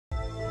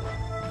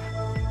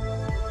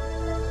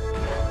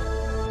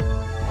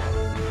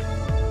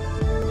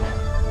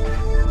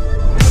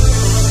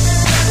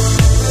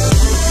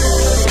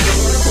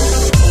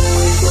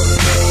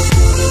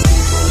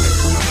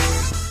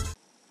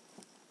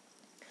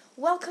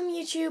Welcome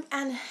YouTube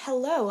and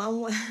hello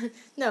and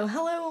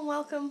hello and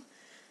welcome.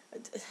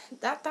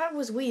 That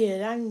was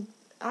weird.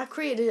 I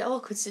created an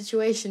awkward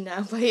situation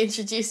now by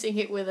introducing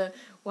it with a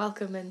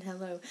welcome and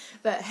hello.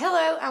 But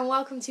hello and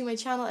welcome to my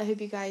channel. I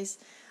hope you guys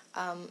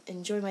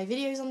enjoy my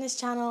videos on this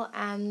channel,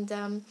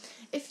 and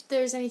if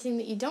there's anything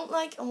that you don't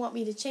like and want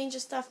me to change or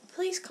stuff,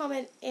 please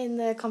comment in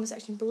the comment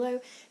section below.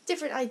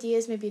 Different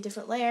ideas, maybe a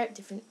different layout,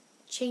 different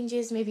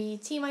changes, maybe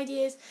team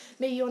ideas,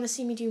 maybe you want to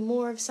see me do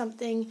more of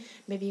something,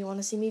 maybe you want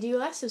to see me do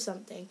less of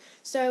something.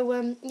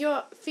 So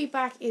your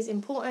feedback is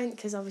important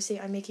because obviously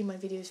I'm making my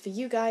videos for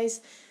you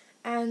guys,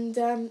 and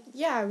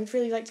yeah, I would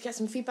really like to get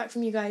some feedback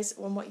from you guys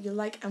on what you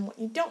like and what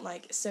you don't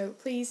like. So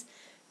please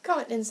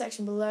comment in the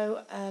section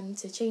below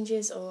to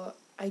changes or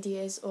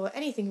ideas or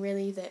anything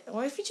really, that,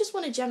 or if you just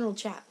want a general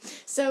chat.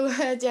 So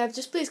yeah,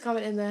 just please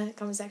comment in the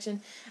comment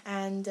section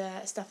and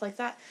stuff like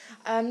that.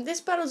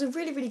 This battle is a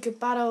really good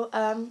battle.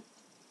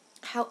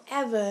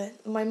 However,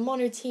 my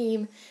mono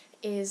team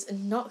is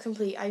not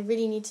complete. I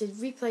really need to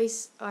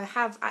replace, I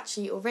have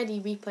actually already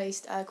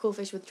replaced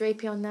Quillfish with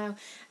Drapion now,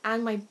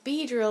 and my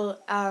Beedrill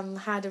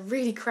had a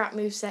really crap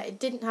moveset. It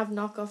didn't have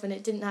knockoff and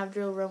it didn't have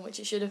drill run, which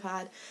it should have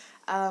had.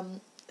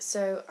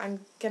 So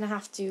I'm going to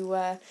have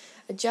to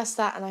adjust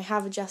that, and I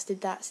have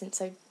adjusted that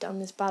since I've done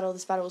this battle.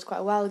 This battle was quite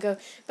a while ago.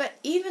 But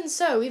even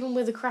so, even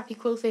with a crappy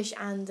Quillfish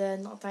and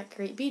not that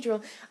great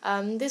Beedrill,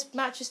 this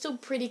match is still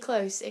pretty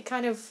close. It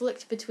kind of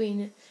flicked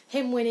between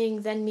him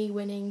winning, then me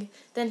winning,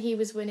 then he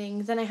was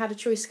winning, then I had a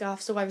Choice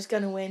Scarf, so I was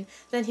going to win,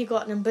 then he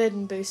got an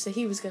Unburden boost, so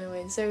he was going to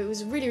win. So it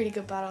was a really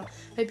good battle.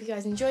 Hope you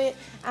guys enjoy it,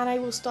 and I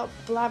will stop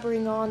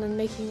blabbering on and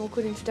making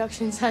awkward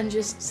introductions and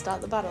just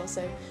start the battle.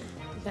 So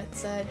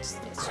let's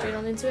just get straight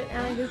on into it,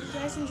 and I hope you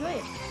guys enjoy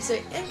it. So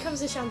in comes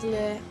the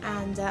Chandelier,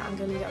 and I'm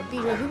going to lead out a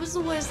Beedrill, who was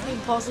the worst thing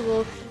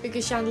possible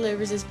because Chandelier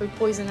resists both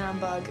Poison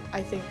and Bug,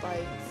 I think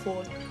by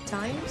 4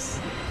 times.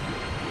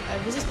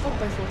 Resist Bug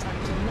by 4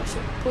 times, I'm not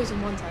sure.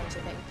 Poison 1 time, I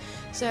think.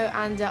 So,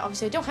 and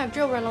obviously I don't have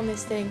Drill Run on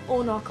this thing,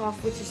 or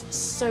Knockoff, which is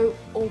so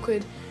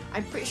awkward.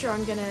 I'm pretty sure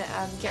I'm going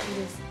to get rid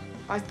of...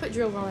 I've put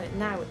Drill Run on it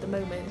now at the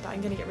moment, but I'm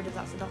going to get rid of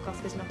that for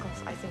Knockoff, because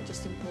Knockoff I think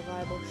just seems more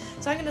viable.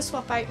 So I'm going to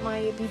swap out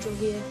my Beedrill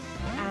here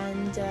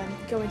and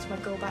go into my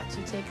Golbat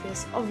to take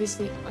this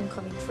obviously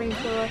oncoming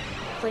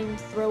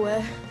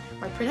Flamethrower.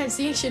 My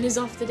pronunciation is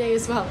off today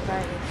as well,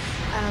 apparently.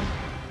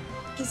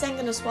 He's then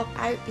going to swap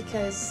out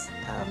because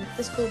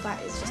this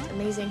Golbat is just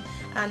amazing,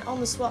 and on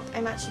the swap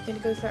I'm actually going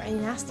to go for a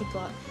Nasty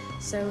Plot.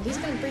 So he's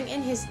going to bring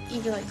in his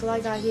Eviolite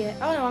Gligar here.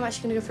 Oh no, I'm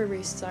actually going to go for a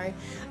Roost, sorry.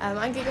 I'm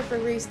going to go for a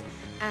Roost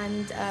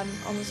and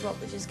on the swap,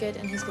 which is good,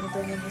 and he's going to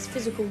bring in his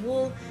Physical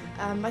Wall.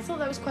 I thought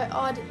that was quite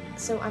odd,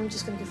 so I'm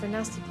just going to go for a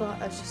Nasty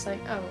Plot. I was just like,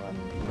 oh,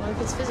 well,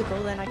 if it's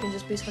physical, then I can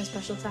just boost my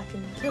special attack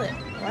and kill it,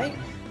 right?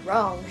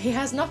 Wrong. He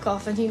has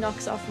Knockoff, and he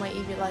knocks off my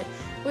Eviolite,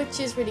 which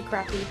is really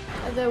crappy.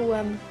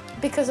 Although,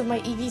 because of my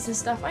EVs and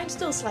stuff, I'm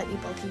still slightly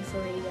bulky for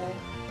a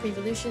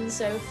pre-evolution,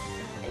 so,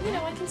 you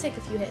know, I can take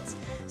a few hits.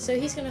 So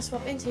he's going to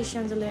swap into his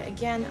Chandelier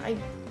again.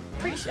 I'm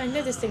pretty sure, I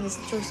know this thing is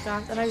the Choice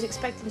Scarf, and I was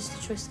expecting this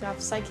Choice Scarf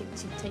Psychic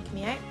to take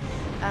me out.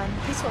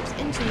 He swaps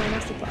into my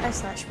Nasty Plot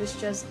S-Slash, which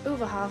does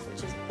over half,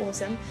 which is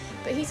awesome,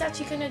 but he's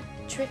actually going to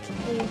trick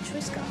a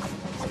Choice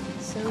Scarf.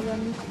 So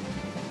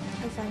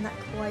I find that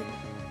quite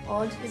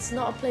odd. It's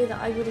not a play that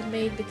I would have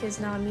made, because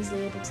now I'm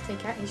easily able to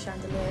take out his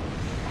Chandelier,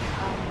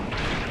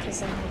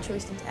 because I'm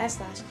choiced into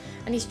S-Slash,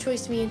 and he's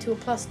choiced me into a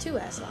 +2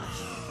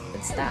 S-Slash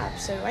with Stab,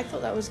 so I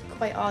thought that was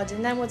quite odd.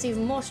 And then what's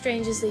even more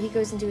strange is that he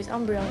goes into his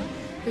Umbreon,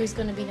 who's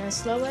going to be now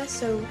slower,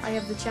 so I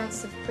have the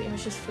chance to pretty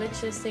much just flinch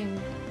this thing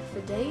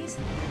for days.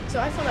 So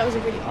I thought that was a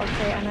really odd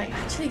play, and I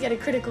actually get a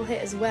critical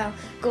hit as well,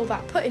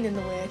 Golbat putting in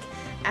the work,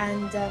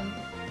 and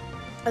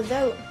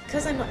although,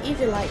 because I'm not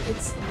Eviolite,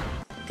 it's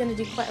going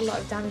to do quite a lot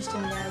of damage to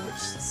me now, which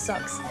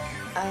sucks,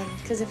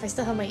 because if I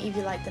still have my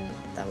Eviolite, then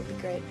that would be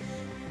great.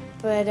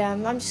 But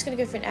I'm just going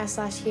to go for an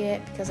S-Slash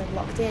here because I'm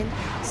locked in.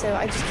 So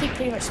I just keep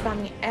pretty much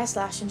spamming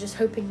S-Slash and just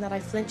hoping that I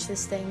flinch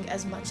this thing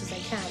as much as I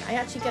can. I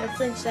actually get a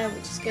flinch there,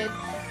 which is good.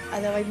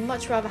 Although I'd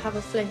much rather have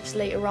a flinch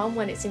later on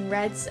when it's in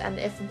reds. And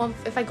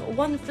if I got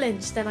one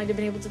flinch, then I'd have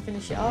been able to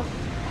finish it off.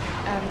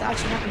 That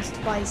actually happens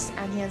twice,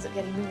 and he ends up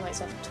getting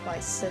Moonlights off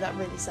twice. So that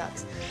really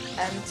sucks.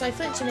 So I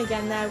flinch him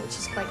again there, which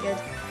is quite good.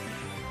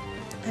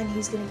 And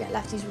he's going to get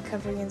Lefty's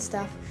recovery and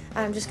stuff. And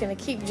I'm just going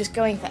to keep just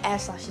going for air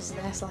slashes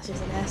and air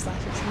slashes and air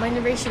slashes. My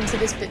narration to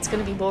this bit's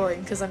going to be boring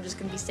because I'm just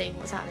going to be saying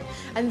what's happening.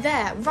 And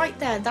there, right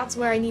there, that's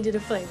where I needed a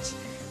flinch.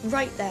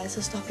 Right there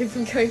to stop him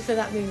from going for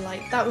that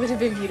Moonlight. That would have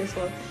been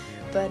beautiful.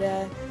 But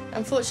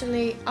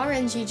unfortunately,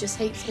 RNG just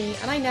hates me,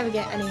 and I never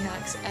get any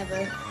hacks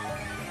ever.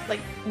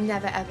 Like,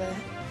 never ever.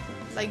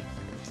 Like,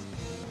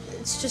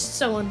 it's just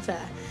so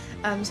unfair.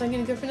 So I'm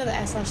going to go for another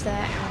air slash there,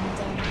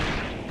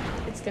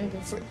 and it's going to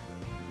go for...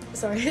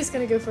 Sorry, it's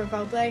going to go for a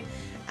foul play,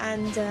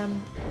 and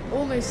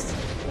almost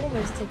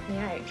almost take me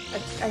out.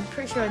 I'm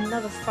pretty sure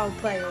another foul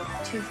play or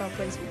 2 foul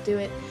plays will do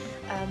it.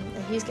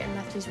 And he's getting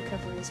lefty's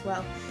recovery as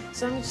well.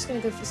 So I'm just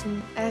going to go for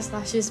some air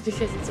slashes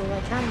because it's all I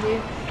can do.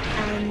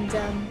 And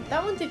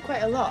that one did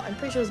quite a lot. I'm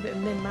pretty sure it was a bit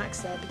of min-max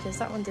there because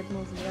that one did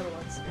more than the other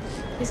ones.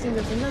 He's going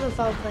to go for another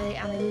foul play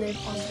and I live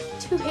on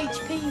 2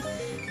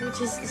 HP, which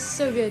is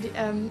so good.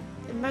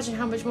 Imagine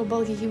how much more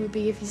bulky he would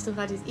be if he still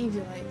had his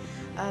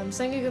Eviolite.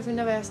 So I'm going to go for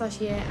another air slash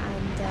here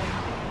and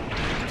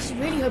I'm just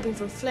really hoping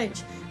for a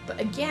flinch. But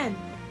again,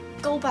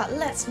 Golbat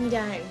lets me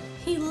down.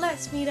 He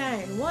lets me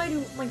down. Why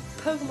do my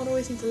Pokemon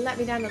always seem to let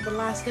me down at the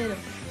last hit?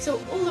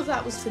 So all of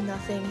that was for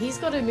nothing. He's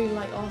got a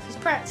Moonlight off. He's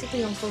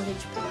practically on full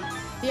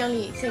HP. The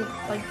only thing,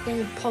 like the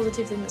only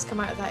positive thing that's come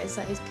out of that is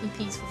that his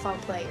PPs for foul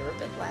play are a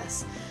bit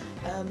less,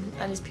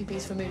 and his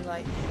PPs for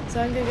Moonlight.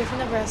 So I'm going to go for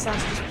another air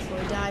slash just before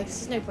I die because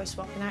there's no point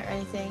swapping out or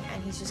anything,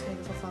 and he's just going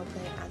to go for foul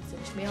play and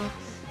finish me off,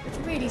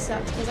 which really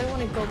sucks because I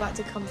wanted Golbat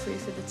to come through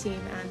for the team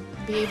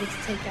and be able to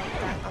take out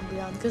that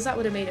Umbreon because that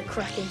would have made a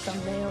cracking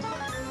thumbnail,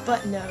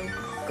 but no.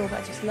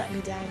 Golbat just let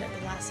me down at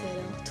the last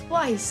hit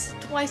twice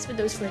with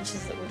those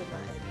flinches that would have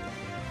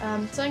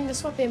mattered. So I'm going to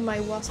swap in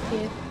my Wasp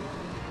here.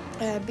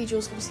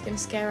 Beedrill's obviously going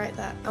to scare out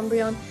that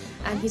Umbreon,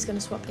 and he's going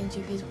to swap into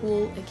his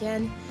wall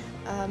again,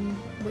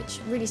 which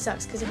really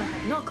sucks because if I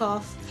had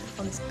knockoff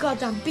on this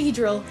goddamn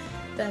Beedrill,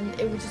 then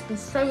it would just be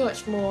so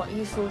much more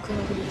useful because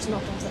I could have just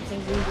knocked onto that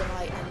thing really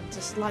light and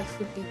just life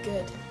would be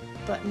good.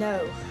 But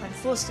no, I'm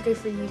forced to go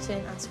for a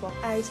U-turn and swap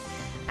out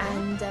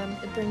and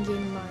bring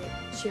in my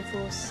Sheer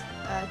Force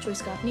Choice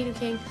Scarf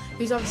Nidoking,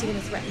 who's obviously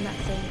going to threaten that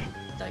thing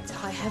like to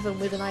high heaven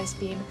with an Ice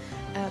Beam.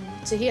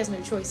 So he has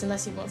no choice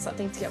unless he wants that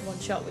thing to get one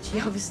shot, which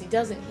he obviously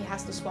doesn't. He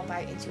has to swap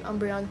out into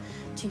Umbreon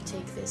to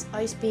take this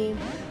Ice Beam.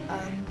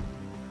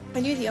 I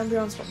knew the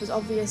Umbreon swap was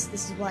obvious.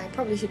 This is why I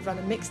probably should run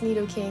a mixed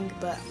Nidoking,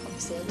 but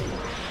obviously I didn't.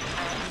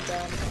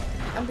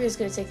 And Umbreon's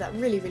going to take that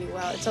really, really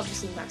well. It's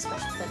obviously max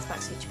special defense,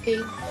 max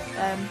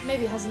HP.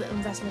 Maybe it has a little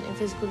investment in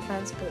physical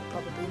defense, but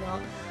probably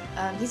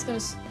not. He's going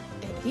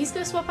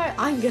to swap out.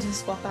 I'm going to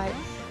swap out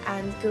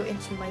and go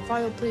into my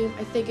Vileplume.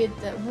 I figured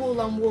that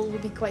wall on wall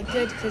would be quite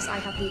good because I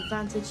have the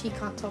advantage. He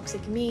can't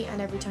toxic me,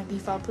 and every time he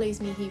foul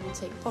plays me, he will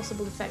take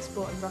possible effect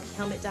spore and Rocky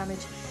Helmet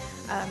damage.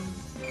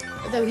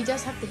 Though he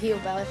does have the heal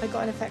bell. If I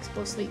got an effect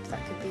spore sleep, that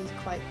could be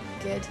quite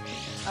good.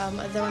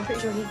 Though I'm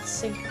pretty sure he'd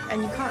sync,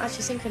 and you can't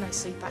actually synchronize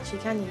sleep, actually,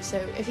 can you? So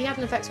if he had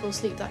an effect spore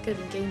sleep, that could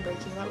have been game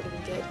breaking. That would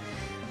have been good.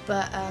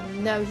 But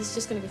no, he's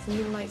just going to go for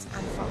Moonlights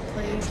and foul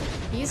plays.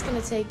 He is going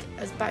to take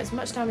about as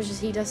much damage as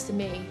he does to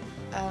me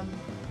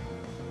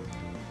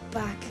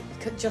back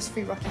just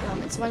through Rocky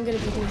Helmet. So I'm going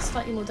to be doing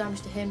slightly more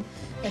damage to him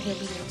than he'll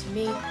be doing to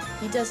me.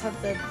 He does have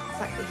the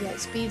fact that he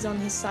outspeeds on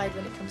his side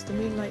when it comes to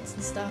Moonlights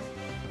and stuff.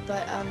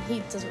 But he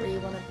doesn't really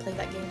want to play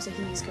that game, so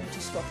he's going to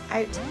swap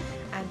out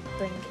and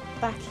bring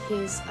back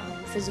his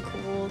physical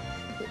wall,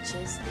 which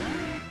is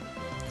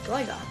the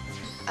Gligar.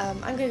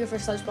 I'm going to go for a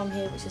Sludge Bomb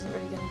here, which isn't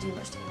really going to do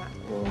much to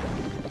that wall.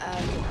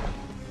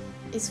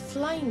 It's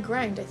Flying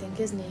Ground, I think,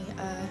 isn't he?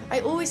 I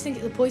always think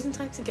it's the Poison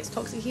type that gets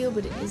Toxic Heal,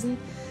 but it isn't.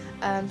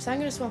 So I'm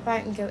going to swap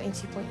out and go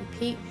into Point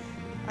Repeat.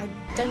 I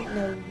don't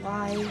know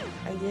why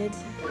I did.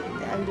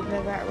 I would have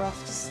been better off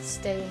just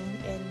staying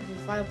in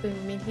with Vileplume.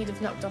 I mean, he'd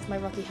have knocked off my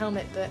Rocky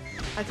Helmet, but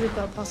I could have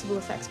got possible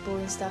effect spore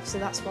and stuff, so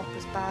that swap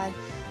was bad.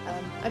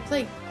 I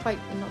played quite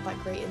not that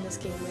great in this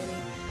game,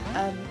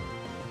 really.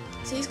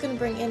 So he's going to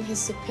bring in his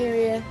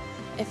Superior.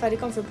 If I'd have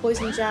gone for a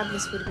Poison Jab,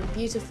 this would have been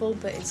beautiful,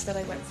 but instead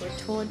I went for a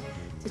Taunt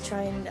to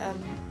try and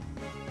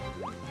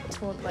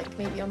taunt like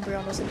maybe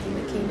Umbreon or something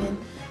that came in.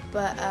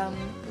 But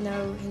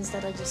no,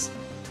 instead I just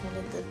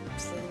taunted the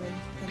Slytherin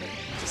and it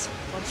just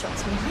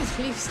one-shots me with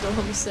Leaf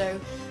Storm, so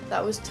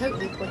that was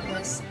totally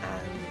pointless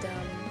and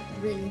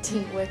really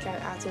didn't work out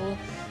at all.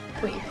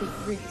 Point Repeat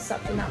really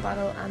sucked in that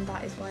battle, and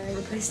that is why I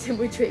replaced him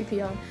with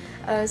Drapion.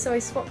 So I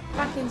swapped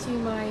back into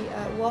my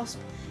Wasp,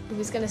 who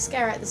was going to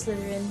scare out the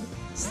Slytherin.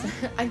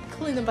 I'm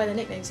calling them by their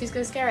nicknames. He's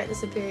going to scare out the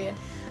Superior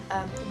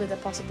with a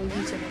possible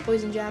U-turn or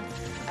Poison Jab.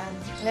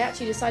 I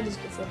actually decided to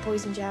go for a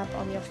Poison Jab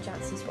on the off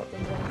chance he swapped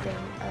into anything,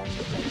 like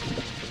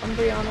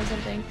Umbreon or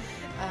something,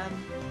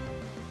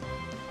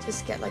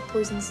 just to get like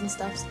poisons and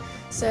stuff.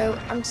 So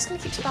I'm just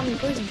going to keep spamming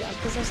Poison Jab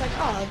because I was like,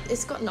 oh,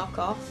 it's got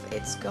Knockoff,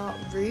 it's got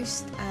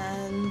Roost,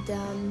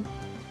 and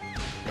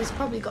it's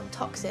probably got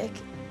Toxic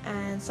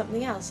and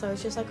something else. So I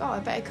was just like, oh, I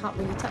bet it can't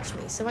really touch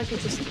me, so I could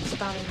just keep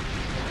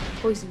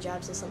spamming Poison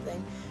Jabs or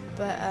something.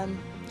 But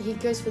he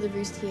goes for the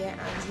Roost here,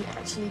 and he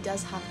actually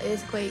does have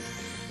Earthquake,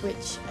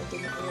 which I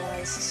didn't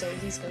realise, so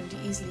he's going to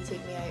easily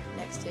take me out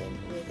next turn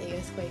with a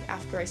Earthquake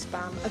after I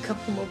spam a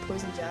couple more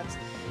Poison Jabs,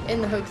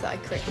 in the hope that I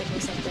crit him or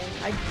something.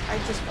 I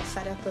just got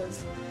fed up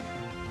of,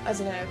 I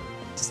don't know,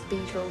 just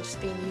Beedrill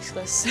just being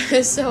useless,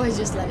 so I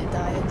just let it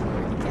die. I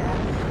didn't really care.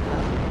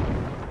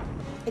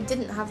 it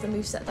didn't have the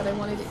moveset that I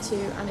wanted it to,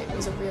 and it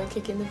was a real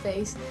kick in the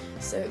face,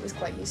 so it was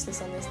quite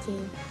useless on this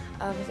team.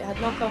 If it had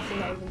knockoff, then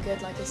that would have been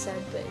good, like I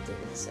said, but it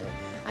didn't. So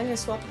I'm going to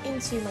swap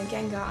into my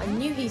Gengar. I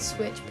knew he'd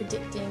switch,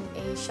 predicting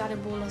a Shadow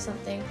Ball or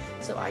something,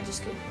 so I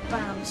just go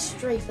bam,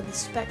 straight for the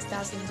Specs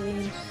Dazzling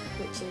Gleam,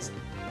 which is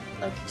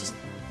like just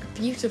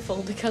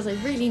beautiful because I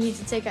really need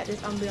to take out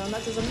this Umbreon.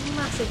 That does a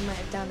massive amount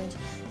of damage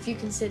if you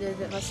consider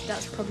that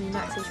that's probably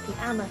max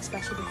HP and max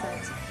special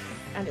defense,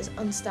 and it's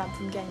unstabbed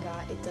from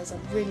Gengar. It does a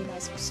really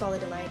nice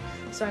solid amount.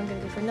 So I'm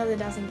going to go for another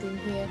Dazzling Gleam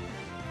here,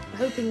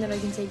 hoping that I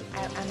can take it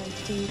out, and I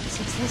do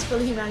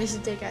successfully manage to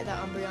take out that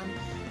Umbreon,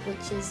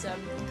 which is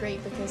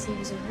great because he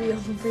was a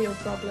real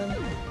problem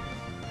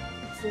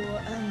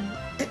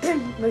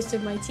for most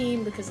of my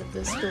team because of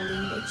the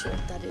stalling nature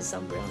that is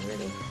Umbreon,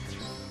 really.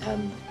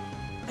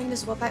 I'm going to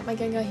swap out my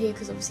Gengar here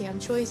because obviously I'm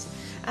choice,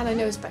 and I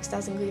know a Specs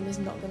Dazzling Gleam is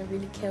not going to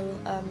really kill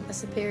a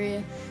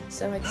Superior,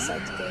 so I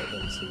decided to go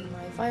into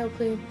my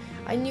Vileplume.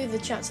 I knew the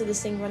chance of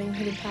this thing running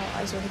Hidden Power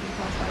Ice or Hidden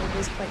Power Fire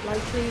was quite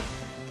likely,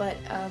 but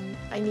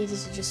I needed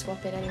to just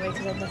swap it anyway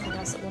because I had nothing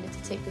else that wanted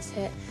to take this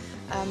hit.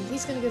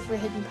 He's going to go for a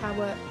Hidden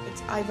Power.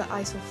 It's either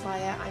Ice or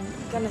Fire. I'm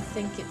going to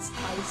think it's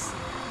Ice.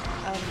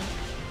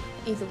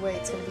 Either way,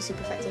 it's going to be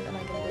super effective, and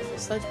I'm going to go for a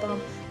Sludge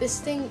Bomb. This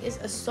thing is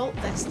Assault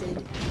Vested,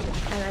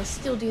 and I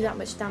still do that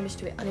much damage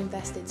to it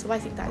uninvested, so I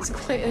think that is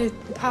quite a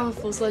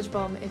powerful Sludge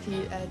Bomb if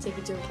you take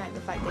into account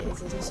the fact that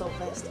it's an Assault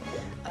Vest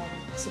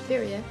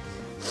Superior.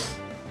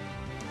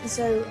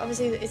 So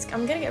obviously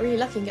I'm going to get really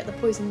lucky and get the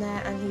Poison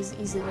there, and he's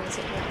easily going to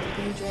take me out with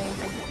Giga Drain.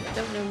 I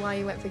don't know why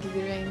he went for Giga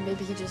Drain.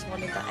 Maybe he just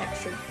wanted that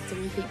extra 3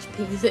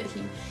 HP that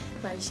he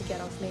managed to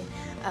get off me,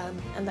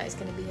 and that is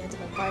going to be the end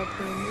of my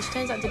Vileplume, which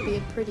turns out to be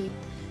a pretty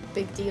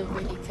big deal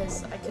really,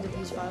 because I could have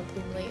used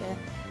Vileplume later,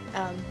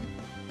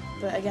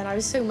 but again I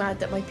was so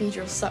mad that my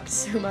P.E.O.P.L.E sucked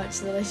so much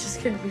that I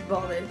just couldn't be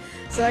bothered.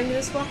 So I'm going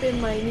to swap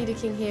in my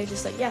Nidoking here,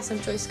 just like, yes, I'm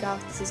Choice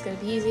Scarf, this is going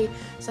to be easy.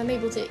 So I'm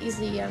able to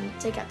easily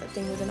take out that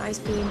thing with an Ice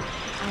Beam,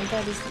 and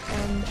that is the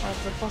end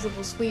of the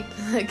possible sweep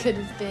that could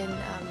have been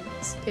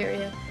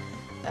Superior.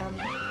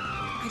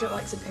 I don't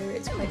like Superior,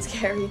 it's quite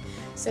scary.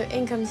 So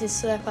in comes his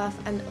Slurpuff,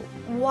 and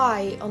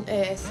why on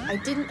earth I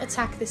didn't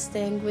attack this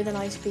thing with an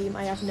Ice Beam,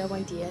 I have no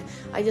idea.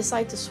 I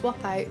decided to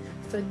swap out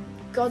for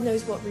God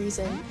knows what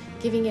reason,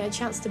 giving it a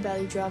chance to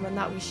Belly Drum, and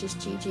that was just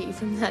GG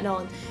from then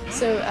on.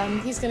 So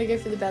he's going to go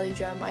for the Belly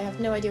Drum. I have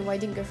no idea why I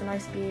didn't go for an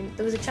Ice Beam.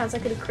 There was a chance I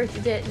could have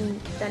critted it,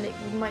 and then it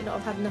might not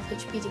have had enough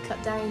HP to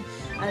cut down,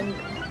 and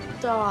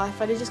if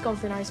I'd have just gone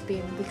for an Ice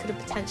Beam, we could have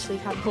potentially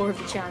had more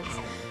of a chance.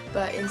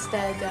 But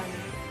instead,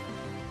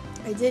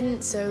 I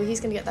didn't, so he's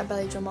going to get that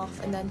Belly Drum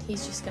off, and then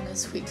he's just going to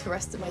sweep the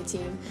rest of my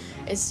team.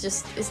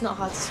 It's not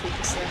hard to sweep a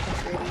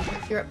Slurpuff really.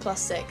 If you're at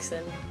 +6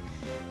 and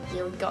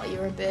you're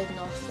a burden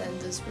off, then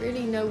there's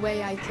really no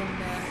way I can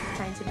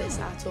counter this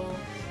at all.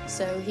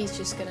 So he's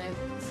just going to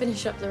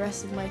finish up the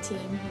rest of my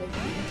team with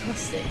the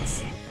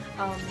 +6.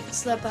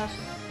 Slurpuff,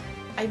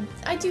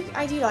 I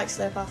do like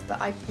Slurpuff,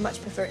 but I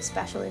much prefer it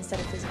special instead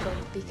of physical,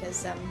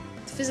 because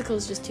physical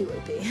is just too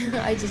OP.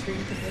 I just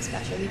really prefer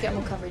special. You get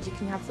more coverage, you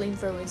can have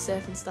Flamethrower and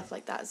Surf and stuff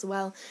like that as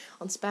well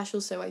on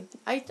special, so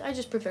I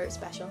just prefer it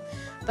special.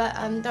 But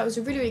that was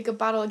a really good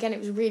battle. Again, it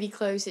was really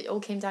close. It all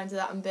came down to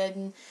that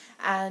Unburden,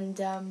 and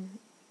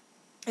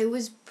it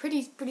was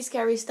pretty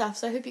scary stuff.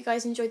 So I hope you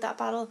guys enjoyed that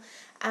battle,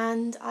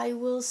 and I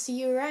will see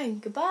you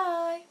around.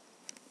 Goodbye!